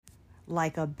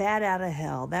like a bat out of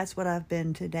hell. That's what I've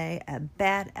been today, a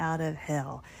bat out of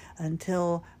hell,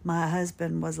 until my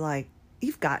husband was like,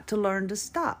 you've got to learn to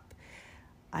stop.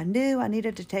 I knew I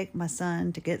needed to take my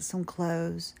son to get some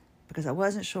clothes because I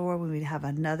wasn't sure when we'd have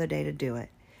another day to do it.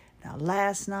 Now,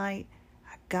 last night,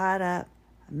 I got up,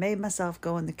 I made myself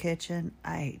go in the kitchen.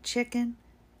 I ate chicken,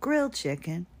 grilled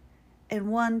chicken,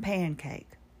 and one pancake.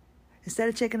 Instead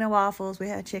of chicken and waffles, we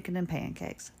had chicken and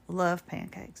pancakes. Love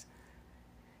pancakes.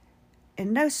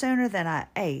 And no sooner than I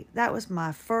ate, that was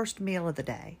my first meal of the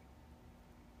day,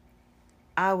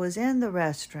 I was in the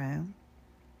restroom,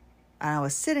 and I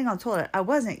was sitting on the toilet. I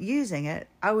wasn't using it.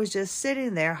 I was just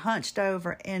sitting there hunched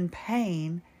over in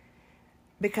pain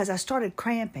because I started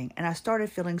cramping and I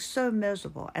started feeling so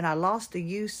miserable, and I lost the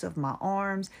use of my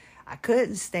arms. I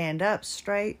couldn't stand up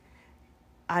straight.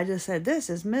 I just said, this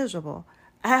is miserable,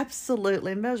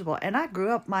 absolutely miserable. And I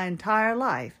grew up my entire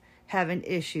life having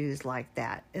issues like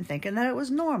that and thinking that it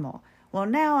was normal. Well,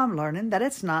 now I'm learning that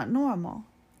it's not normal.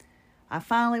 I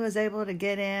finally was able to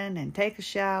get in and take a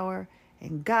shower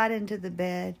and got into the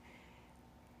bed.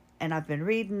 And I've been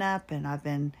reading up and I've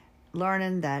been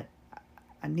learning that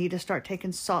I need to start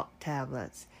taking salt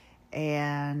tablets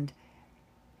and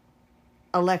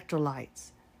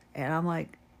electrolytes. And I'm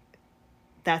like,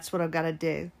 that's what I've got to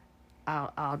do.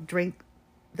 I'll drink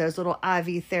those little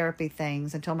IV therapy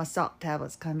things until my salt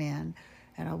tablets come in.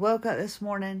 And I woke up this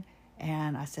morning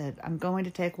and I said, I'm going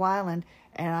to take Wyland.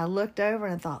 And I looked over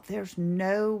and thought, there's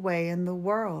no way in the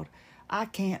world I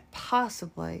can't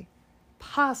possibly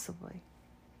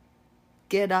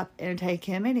get up and take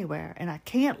him anywhere. And I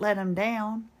can't let him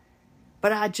down.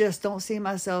 But I just don't see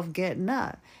myself getting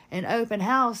up. And open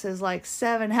house is like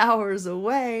 7 hours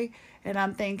away. And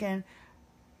I'm thinking,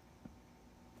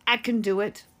 I can do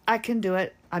it. I'm going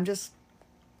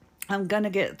to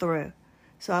get through.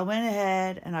 So I went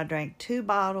ahead and I drank 2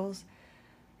 bottles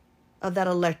of that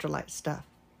electrolyte stuff.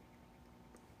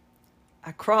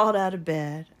 I crawled out of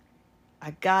bed.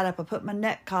 I got up. I put my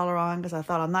neck collar on because I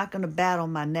thought I'm not going to battle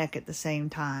my neck at the same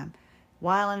time.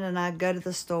 Wyland and I go to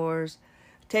the stores,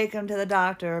 take him to the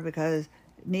doctor because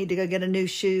need to go get a new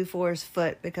shoe for his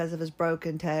foot because of his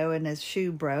broken toe, and his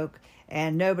shoe broke.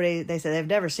 And they said they've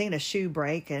never seen a shoe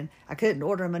break, and I couldn't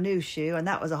order him a new shoe, and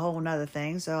that was a whole nother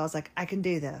thing. So I was like, I can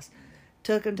do this.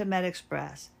 Took him to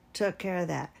MedExpress, took care of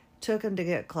that, took him to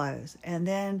get clothes. And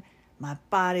then my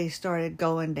body started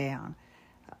going down.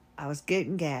 I was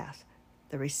getting gas.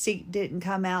 The receipt didn't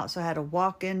come out, so I had to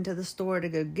walk into the store to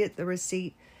go get the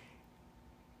receipt.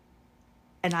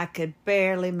 And I could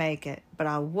barely make it, but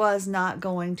I was not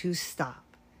going to stop.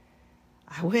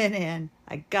 I went in,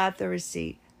 I got the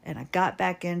receipt, and I got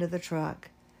back into the truck,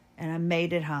 and I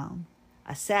made it home.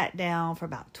 I sat down for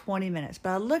about 20 minutes, but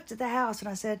I looked at the house and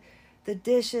I said, the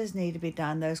dishes need to be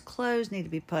done. Those clothes need to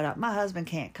be put up. My husband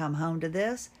can't come home to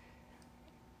this.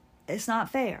 It's not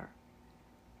fair.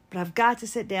 But I've got to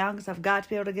sit down because I've got to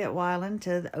be able to get Wyland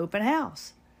to the open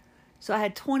house. So I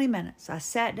had 20 minutes. I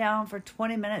sat down for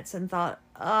 20 minutes and thought,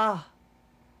 I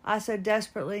so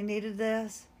desperately needed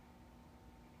this.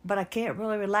 But I can't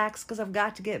really relax because I've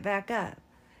got to get back up.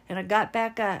 And I got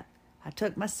back up. I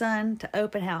took my son to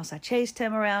open house. I chased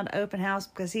him around open house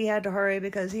because he had to hurry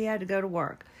because he had to go to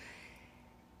work.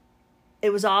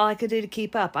 It was all I could do to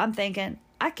keep up. I'm thinking,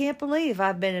 I can't believe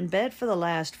I've been in bed for the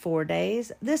last 4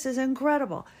 days. This is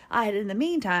incredible. I had, in the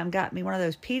meantime, got me one of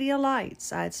those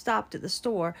Pedialytes. I had stopped at the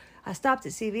store. I stopped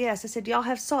at CVS. I said, do y'all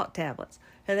have salt tablets?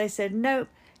 And they said, nope,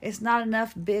 it's not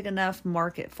enough, big enough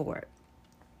market for it.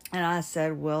 And I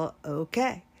said, well,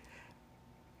 okay.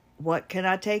 What can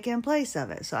I take in place of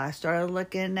it? So I started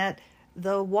looking at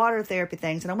the water therapy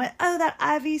things. And I went,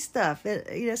 that IV stuff.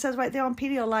 It says right there on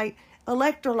Pedialyte,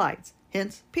 electrolytes,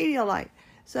 hence Pedialyte.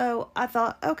 So I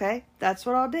thought, okay, that's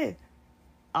what I'll do.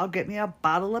 I'll get me a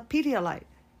bottle of Pedialyte.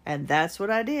 And that's what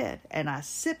I did. And I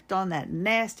sipped on that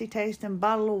nasty tasting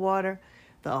bottle of water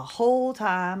the whole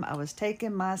time I was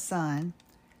taking my son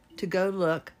to go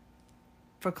look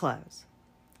for clothes.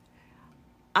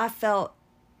 I felt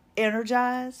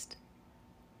energized.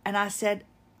 And I said,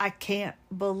 I can't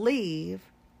believe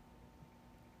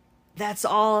that's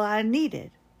all I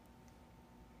needed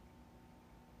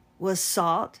was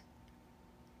salt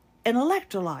and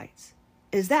electrolytes.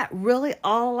 Is that really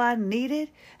all I needed?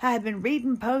 I have been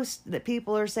reading posts that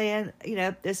people are saying,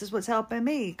 this is what's helping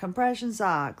me. Compression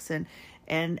socks and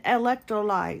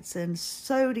electrolytes and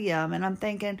sodium. And I'm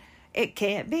thinking, it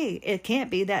can't be. It can't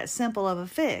be that simple of a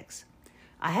fix.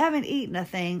 I haven't eaten a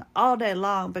thing all day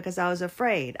long because I was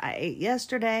afraid. I ate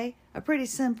yesterday a pretty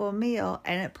simple meal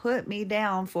and it put me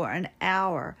down for an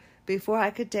hour before I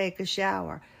could take a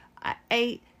shower. I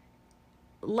ate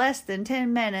less than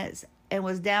 10 minutes and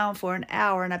was down for an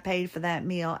hour, and I paid for that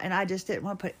meal, and I just didn't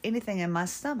want to put anything in my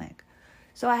stomach.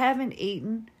 So I haven't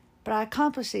eaten, but I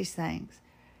accomplished these things.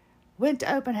 Went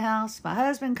to open house. My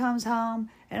husband comes home,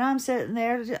 and I'm sitting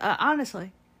there,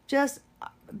 honestly, just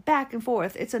back and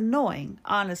forth. It's annoying,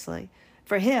 honestly,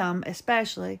 for him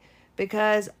especially,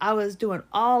 because I was doing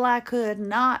all I could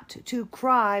not to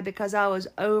cry because I was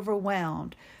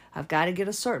overwhelmed. I've got to get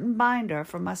a certain binder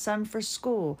for my son for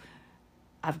school.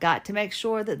 I've got to make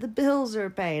sure that the bills are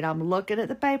paid. I'm looking at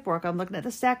the paperwork. I'm looking at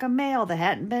the stack of mail that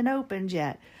hadn't been opened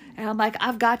yet. And I'm like,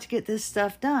 I've got to get this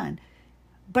stuff done.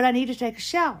 But I need to take a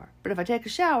shower. But if I take a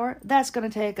shower, that's going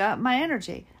to take up my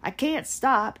energy. I can't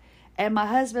stop. And my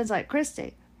husband's like,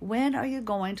 Christy, when are you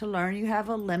going to learn you have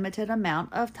a limited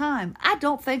amount of time? I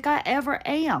don't think I ever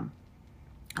am.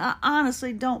 I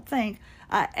honestly don't think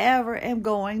I ever am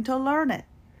going to learn it.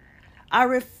 I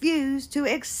refuse to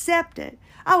accept it.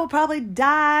 I will probably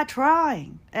die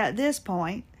trying at this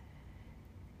point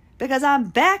because I'm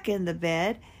back in the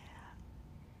bed,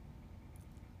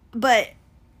 but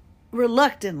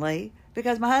reluctantly,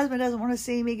 because my husband doesn't want to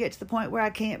see me get to the point where I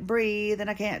can't breathe and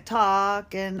I can't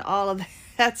talk and all of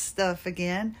that stuff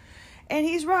again. And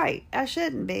he's right. I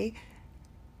shouldn't be.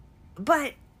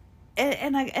 But,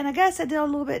 and I guess I did a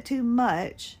little bit too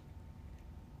much.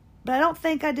 But I don't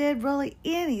think I did really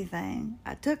anything.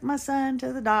 I took my son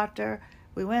to the doctor.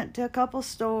 We went to a couple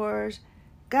stores,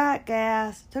 got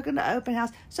gas, took him to open house.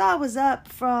 So I was up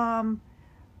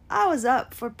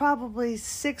for probably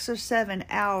 6 or 7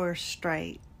 hours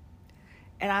straight.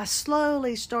 And I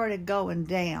slowly started going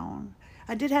down.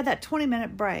 I did have that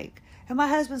 20-minute break. And my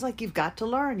husband's like, you've got to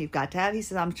learn. You've got to have. He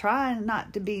says, I'm trying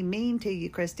not to be mean to you,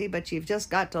 Christy, but you've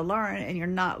just got to learn, and you're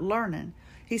not learning.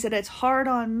 He said, it's hard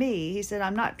on me. He said,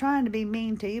 I'm not trying to be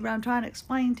mean to you, but I'm trying to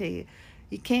explain to you.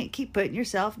 You can't keep putting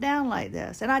yourself down like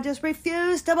this. And I just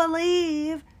refuse to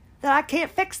believe that I can't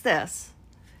fix this.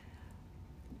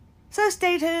 So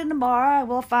stay tuned tomorrow. I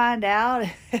will find out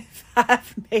if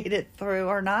I've made it through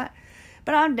or not.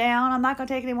 But I'm down. I'm not going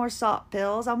to take any more salt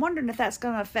pills. I'm wondering if that's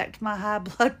going to affect my high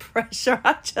blood pressure.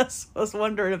 I just was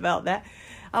wondering about that.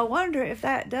 I wonder if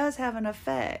that does have an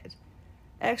effect.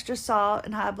 Extra salt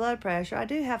and high blood pressure. I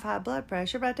do have high blood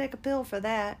pressure, but I take a pill for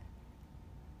that.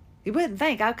 You wouldn't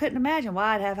think. I couldn't imagine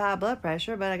why I'd have high blood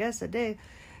pressure, but I guess I do.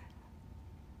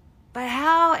 But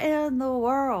how in the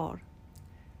world?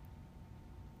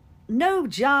 No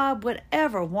job would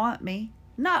ever want me.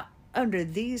 Not under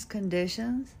these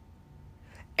conditions.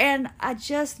 And I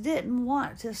just didn't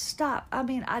want to stop. I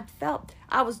mean,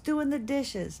 I was doing the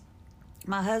dishes.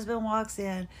 My husband walks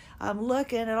in. I'm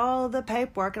looking at all of the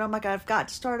paperwork, and I'm like, I've got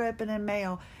to start opening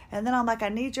mail. And then I'm like, I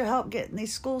need your help getting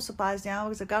these school supplies down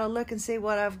because I've got to look and see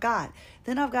what I've got.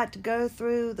 Then I've got to go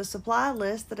through the supply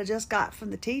list that I just got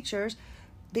from the teachers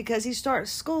because he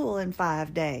starts school in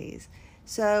 5 days.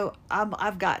 So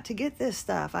I've got to get this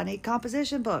stuff. I need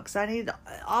composition books. I need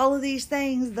all of these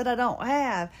things that I don't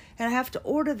have, and I have to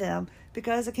order them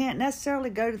because I can't necessarily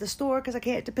go to the store because I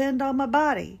can't depend on my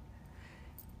body.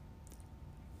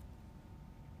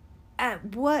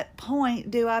 At what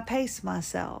point do I pace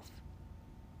myself?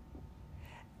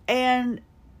 And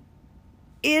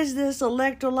is this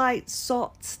electrolyte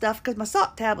salt stuff, because my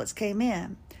salt tablets came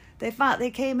in. They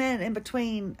came in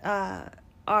between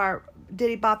our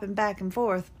diddy bopping back and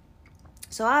forth.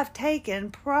 So I've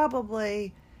taken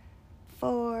probably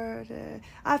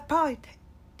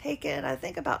taken, I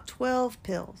think, about 12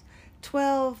 pills.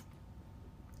 12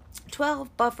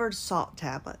 buffered salt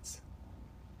tablets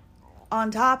on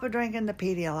top of drinking the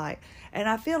Pedialyte. And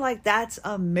I feel like that's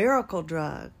a miracle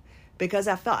drug because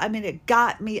it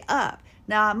got me up.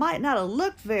 Now, I might not have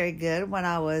looked very good when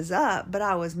I was up, but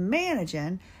I was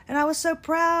managing, and I was so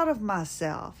proud of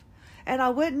myself. And I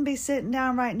wouldn't be sitting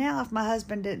down right now if my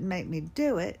husband didn't make me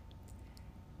do it.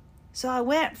 So I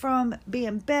went from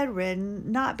being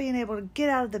bedridden, not being able to get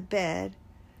out of the bed,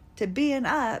 to being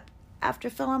up after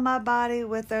filling my body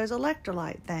with those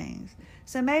electrolyte things.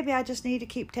 So maybe I just need to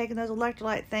keep taking those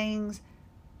electrolyte things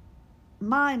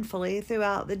mindfully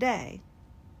throughout the day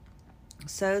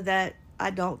so that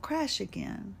I don't crash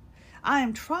again. I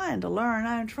am trying to learn.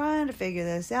 I am trying to figure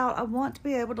this out. I want to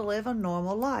be able to live a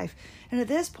normal life. And at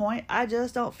this point, I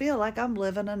just don't feel like I'm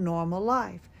living a normal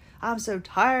life. I'm so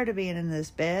tired of being in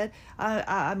this bed.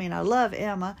 I mean, I love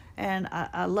Emma, and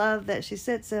I love that she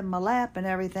sits in my lap and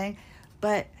everything,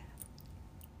 but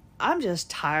I'm just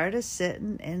tired of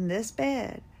sitting in this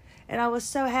bed. And I was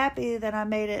so happy that I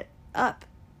made it up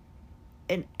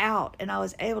and out, and I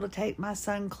was able to take my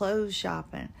son clothes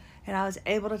shopping, and I was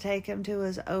able to take him to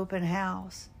his open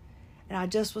house. And I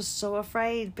just was so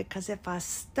afraid because if I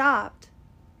stopped,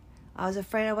 I was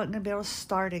afraid I wasn't going to be able to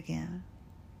start again.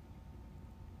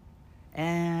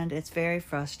 And it's very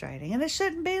frustrating. And it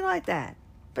shouldn't be like that.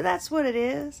 But that's what it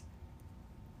is.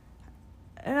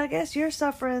 And I guess you're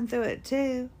suffering through it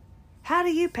too. How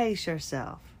do you pace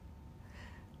yourself?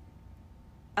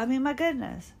 I mean, my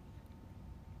goodness.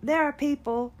 There are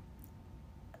people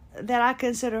that I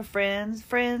consider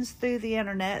friends through the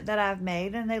internet that I've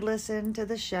made, and they listen to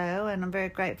the show, and I'm very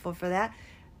grateful for that.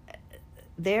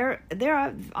 They're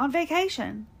on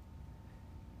vacation,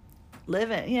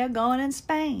 living, going in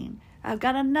Spain. I've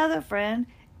got another friend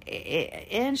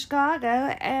in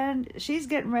Chicago, and she's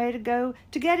getting ready to go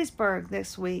to Gettysburg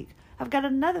this week. I've got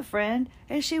another friend,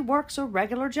 and she works a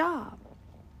regular job.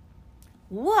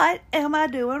 What am I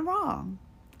doing wrong?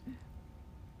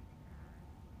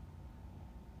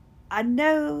 I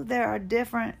know there are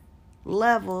different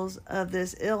levels of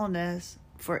this illness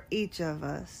for each of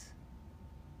us.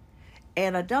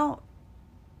 And I don't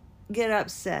get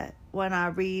upset when I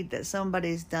read that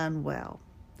somebody's done well.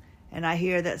 And I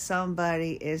hear that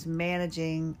somebody is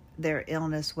managing their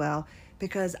illness well,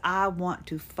 because I want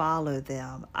to follow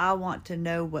them. I want to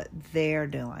know what they're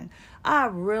doing. I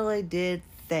really did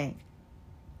think,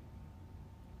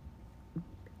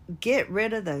 get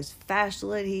rid of those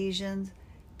fascial adhesions,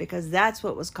 because that's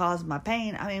what was causing my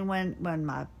pain. I mean, when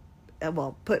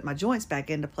putting my joints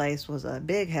back into place was a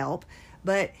big help,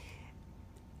 but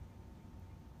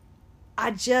I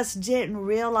just didn't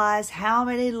realize how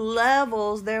many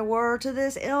levels there were to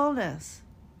this illness.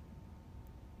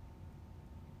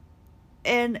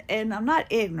 And I'm not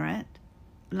ignorant,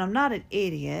 and I'm not an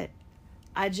idiot.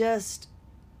 I just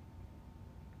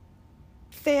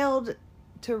failed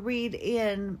to read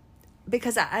in,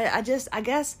 because I guess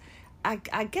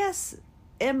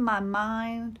in my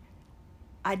mind,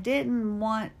 I didn't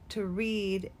want to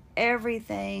read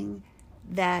everything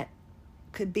that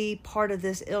could be part of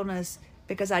this illness,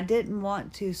 because I didn't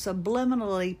want to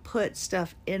subliminally put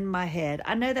stuff in my head.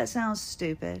 I know that sounds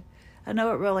stupid. I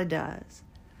know it really does.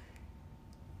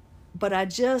 But I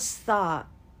just thought,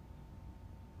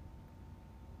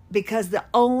 because the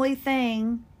only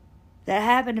thing that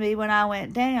happened to me when I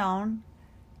went down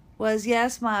was,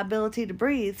 yes, my ability to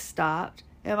breathe stopped,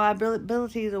 and my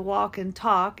ability to walk and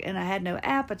talk, and I had no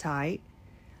appetite,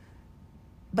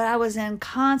 but I was in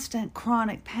constant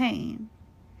chronic pain.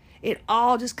 It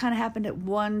all just kind of happened at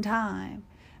one time.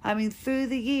 I mean, through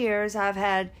the years, I've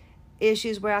had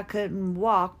issues where I couldn't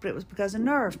walk, but it was because of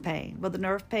nerve pain. Well, the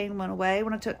nerve pain went away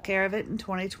when I took care of it in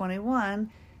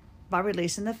 2021 by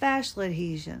releasing the fascial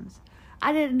adhesions.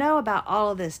 I didn't know about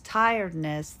all of this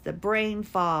tiredness, the brain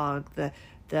fog,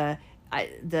 not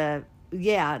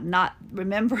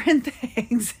remembering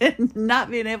things and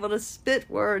not being able to spit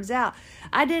words out.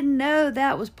 I didn't know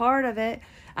that was part of it.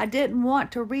 I didn't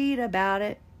want to read about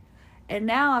it. And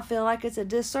now I feel like it's a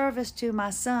disservice to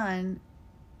my son,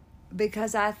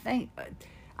 because I think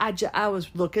I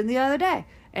was looking the other day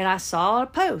and I saw a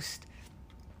post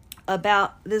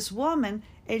about this woman,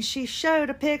 and she showed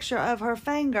a picture of her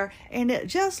finger, and it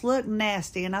just looked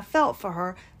nasty, and I felt for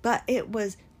her, but it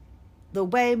was the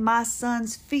way my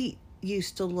son's feet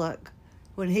used to look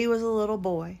when he was a little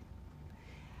boy.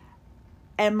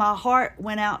 And my heart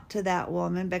went out to that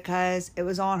woman because it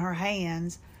was on her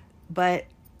hands, but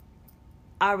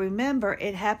I remember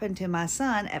it happened to my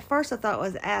son. At first I thought it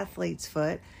was athlete's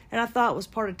foot, and I thought it was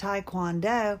part of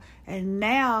Taekwondo. And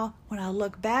now, when I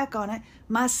look back on it,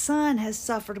 my son has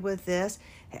suffered with this.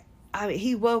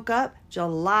 He woke up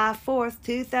July 4th,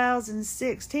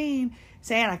 2016,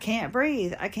 saying, I can't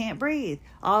breathe.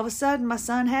 All of a sudden, my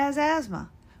son has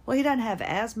asthma. Well, he doesn't have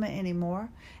asthma anymore.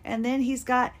 And then he's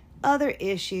got other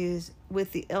issues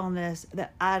with the illness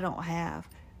that I don't have.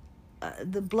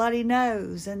 The bloody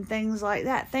nose and things like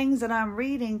that. Things that I'm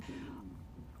reading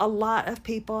a lot of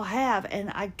people have.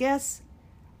 And I guess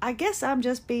I'm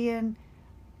just being...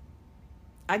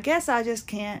 I guess I just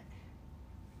can't...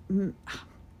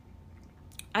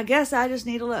 I guess I just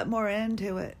need to let more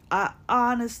into it. I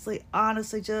honestly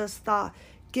just thought,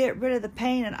 get rid of the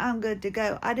pain and I'm good to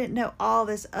go. I didn't know all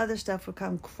this other stuff would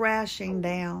come crashing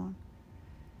down.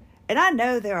 And I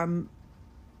know there are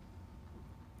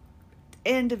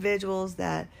individuals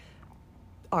that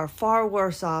are far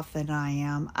worse off than I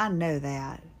am. I know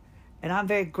that. And I'm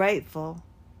very grateful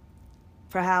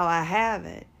for how I have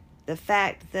it. The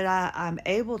fact that I'm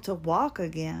able to walk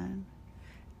again.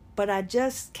 But I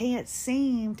just can't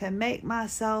seem to make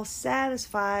myself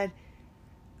satisfied.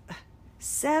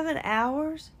 7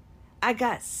 hours? I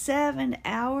got 7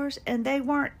 hours, and they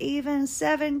weren't even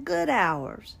 7 good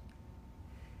hours.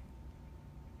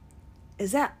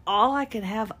 Is that all I can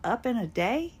have up in a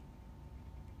day?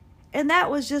 And that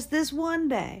was just this one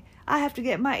day. I have to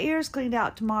get my ears cleaned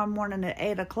out tomorrow morning at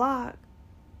 8 o'clock.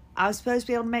 I was supposed to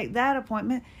be able to make that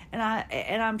appointment, and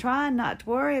I'm trying not to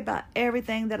worry about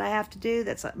everything that I have to do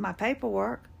that's my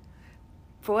paperwork.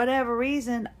 For whatever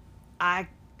reason, I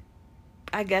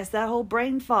guess that whole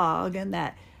brain fog and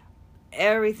that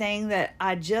everything that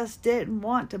I just didn't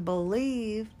want to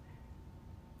believe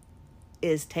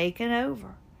is taking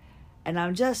over. And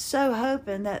I'm just so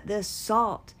hoping that this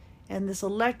salt and this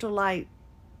electrolyte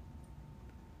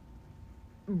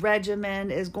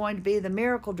regimen is going to be the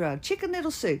miracle drug. Chicken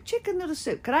noodle soup.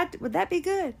 Would that be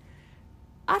good?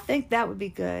 I think that would be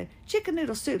good. Chicken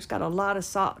noodle soup's got a lot of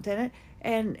salt in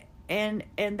it, and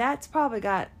that's probably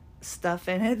got stuff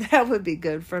in it that would be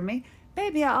good for me.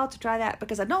 Maybe I ought to try that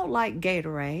because I don't like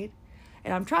Gatorade,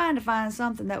 and I'm trying to find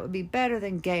something that would be better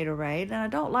than Gatorade, and I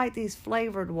don't like these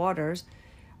flavored waters.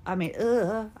 I mean,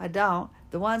 I don't.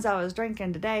 The ones I was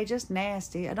drinking today, just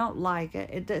nasty. I don't like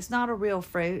it. It's not a real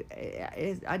fruit.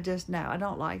 I just know I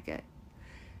don't like it.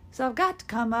 So I've got to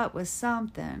come up with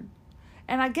something.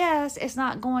 And I guess it's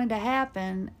not going to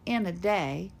happen in a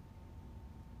day.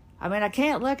 I mean, I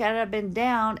can't look at it. I've been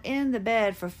down in the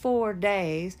bed for 4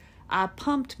 days. I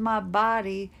pumped my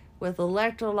body with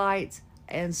electrolytes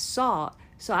and salt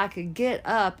so I could get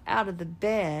up out of the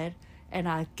bed. And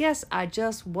I guess I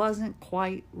just wasn't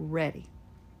quite ready.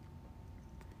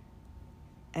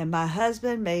 And my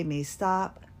husband made me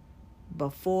stop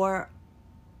before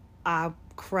I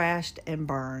crashed and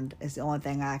burned is the only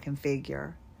thing I can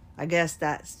figure. I guess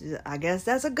that's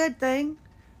a good thing.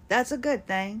 That's a good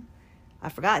thing. I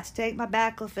forgot to take my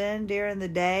baclofen during the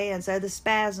day, and so the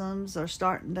spasms are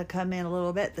starting to come in a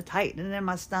little bit, the tightening in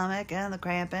my stomach and the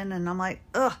cramping, and I'm like,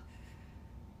 ugh.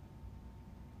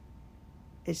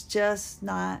 It's just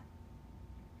not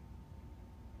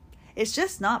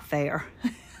fair.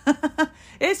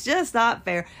 It's just not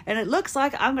fair. And it looks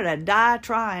like I'm going to die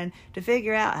trying to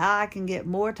figure out how I can get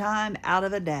more time out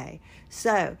of a day.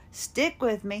 So stick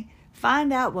with me.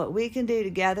 Find out what we can do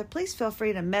together. Please feel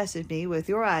free to message me with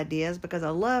your ideas because I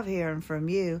love hearing from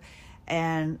you.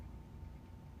 And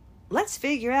let's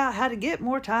figure out how to get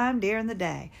more time during the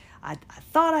day. I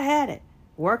thought I had it.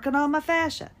 Working on my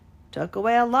fascia. Took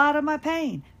away a lot of my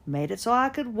pain. Made it so I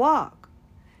could walk.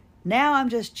 Now I'm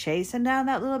just chasing down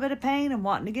that little bit of pain and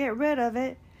wanting to get rid of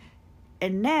it.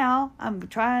 And now I'm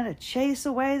trying to chase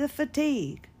away the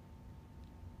fatigue.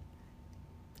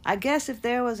 I guess if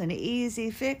there was an easy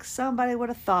fix, somebody would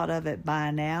have thought of it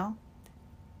by now.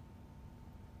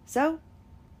 So,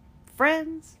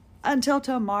 friends, until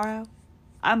tomorrow,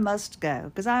 I must go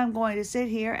because I'm going to sit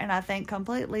here and I think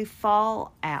completely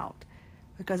fall out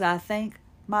because I think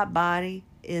my body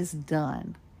is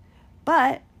done.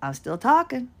 But I'm still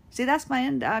talking. See, that's my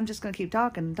end. I'm just going to keep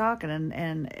talking,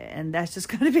 and that's just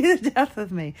going to be the death of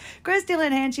me. Christy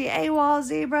Lynn Hanchy, AWOL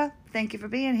Zebra, thank you for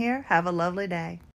being here. Have a lovely day.